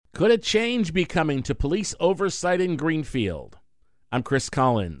Could a change be coming to police oversight in Greenfield? I'm Chris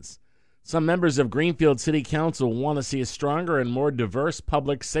Collins. Some members of Greenfield City Council want to see a stronger and more diverse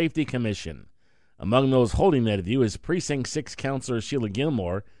public safety commission. Among those holding that view is Precinct 6 Councilor Sheila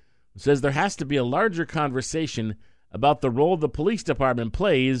Gilmore, who says there has to be a larger conversation about the role the police department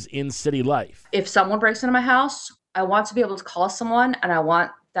plays in city life. If someone breaks into my house, I want to be able to call someone and I want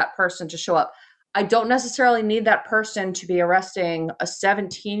that person to show up. I don't necessarily need that person to be arresting a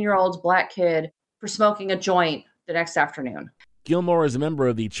 17-year-old black kid for smoking a joint the next afternoon. Gilmore is a member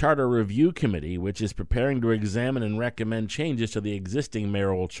of the Charter Review Committee, which is preparing to examine and recommend changes to the existing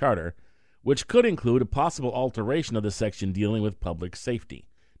mayoral charter, which could include a possible alteration of the section dealing with public safety.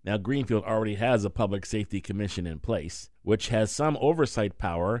 Now, Greenfield already has a Public Safety Commission in place, which has some oversight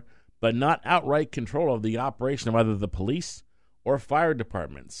power, but not outright control of the operation of either the police or fire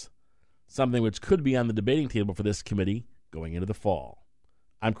departments, something which could be on the debating table for this committee going into the fall.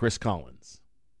 I'm Chris Collins.